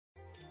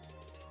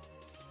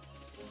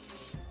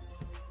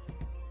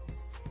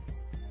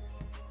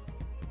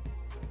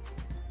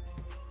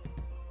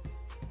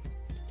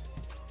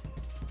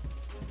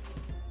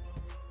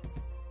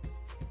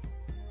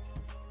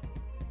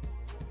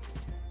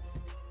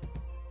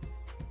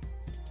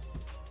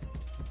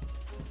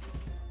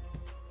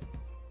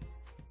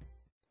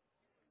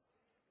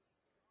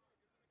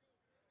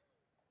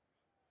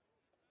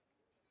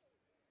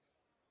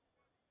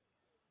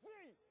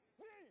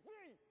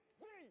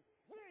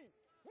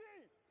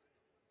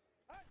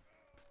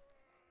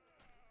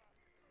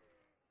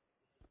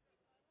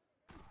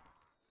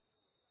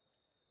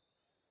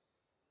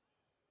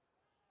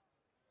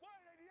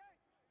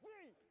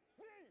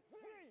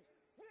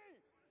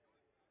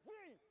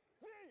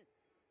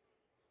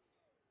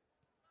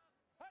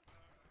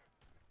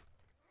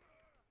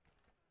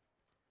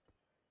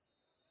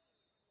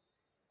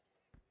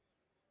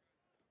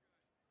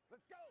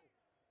Let's go.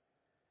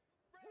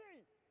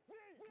 Three.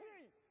 Red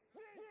 38.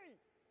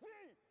 Three.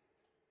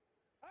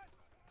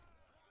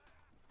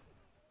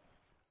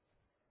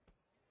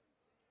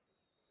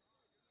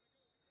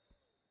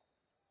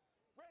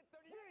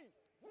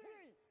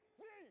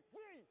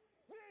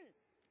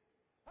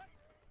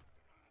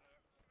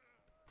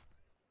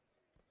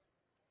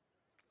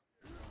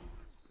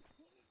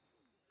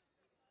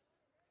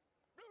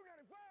 Blue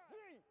 95.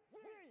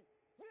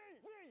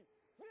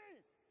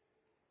 Three.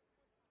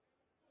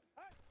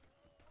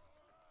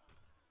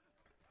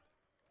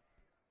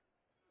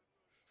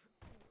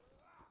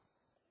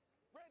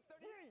 Red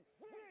 38.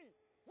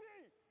 Three.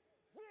 Red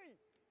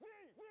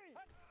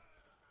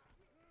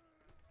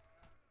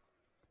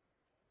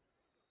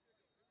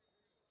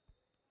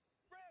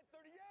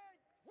 38.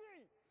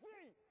 Three. Blue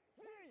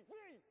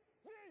 3.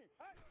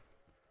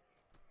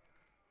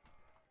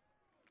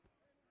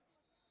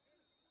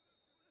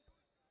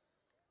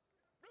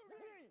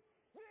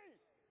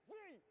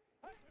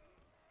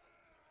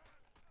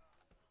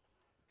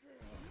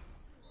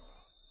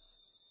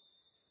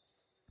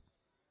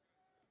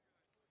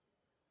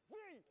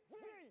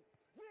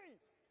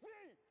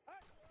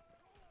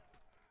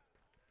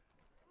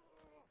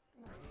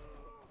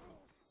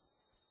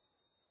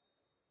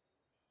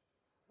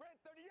 Red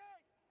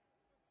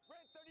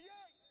 38.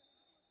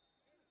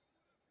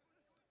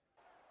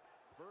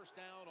 First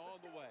down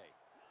on the way.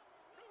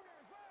 Blue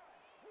 95.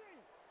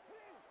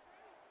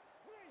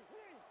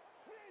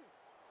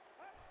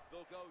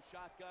 They'll go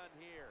shotgun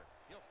here.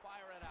 He'll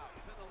fire it out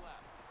to the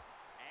left.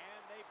 And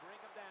they bring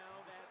him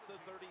down at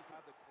the 35.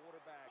 The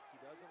quarterback, he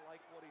doesn't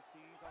like what he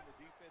sees on the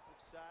defensive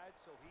side,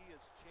 so he is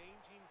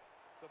changing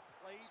the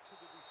play to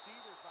the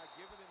receivers by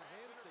giving him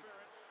hand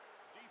signals.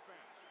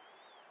 Defense.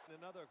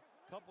 Another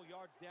couple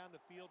yards down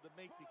the field to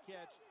make the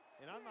catch,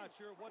 and I'm not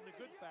sure it wasn't a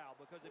good foul,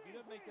 because if he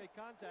doesn't make that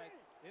contact,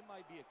 it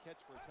might be a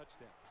catch for a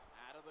touchdown.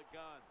 Out of the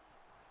gun.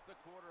 The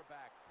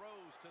quarterback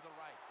throws to the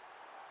right.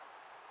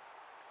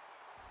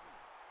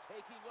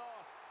 Taking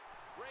off.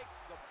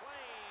 Breaks the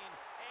plane,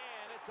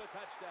 and it's a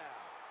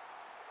touchdown.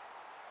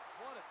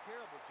 What a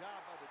terrible job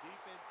by the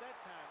defense. That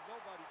time,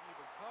 nobody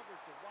even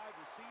covers the wide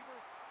receiver.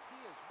 He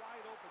is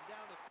wide open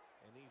down the...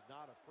 And he's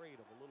not afraid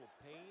of a little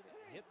pain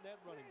hitting that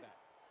running back.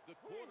 The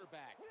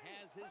quarterback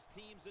has his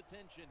team's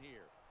attention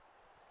here.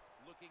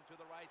 Looking to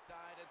the right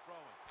side and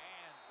throwing.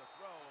 And the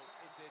throw,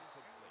 it's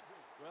incomplete.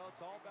 Well,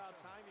 it's all about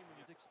timing when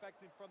you're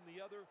expecting from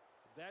the other.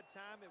 That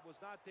time, it was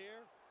not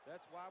there.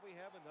 That's why we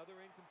have another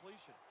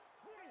incompletion.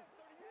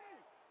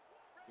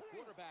 The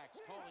quarterback's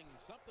calling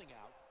something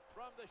out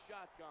from the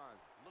shotgun,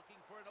 looking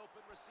for an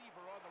open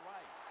receiver on the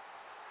right.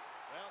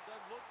 Well, it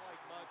doesn't look like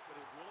much, but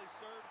it really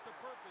serves the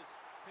purpose.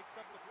 Picks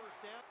up the first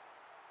down.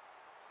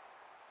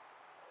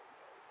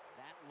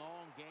 That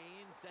long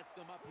gain sets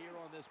them up here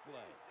on this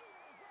play.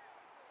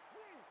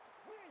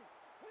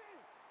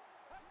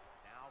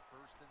 Now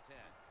 1st and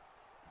 10.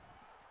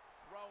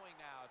 Throwing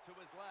now to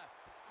his left.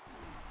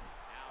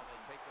 Now they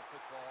take the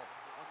football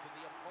onto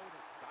the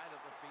opponent's side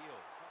of the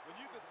field. When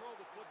you can throw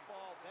the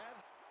football that...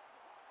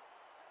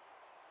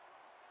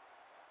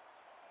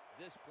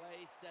 This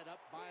play set up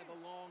by the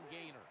long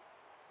gainer.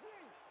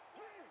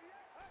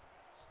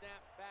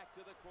 Snap back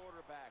to the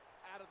quarterback.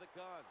 Out of the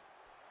gun.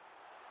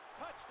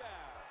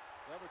 Touchdown!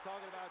 Well, we're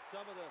talking about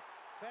some of the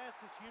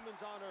fastest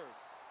humans on earth.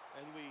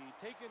 And we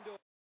take into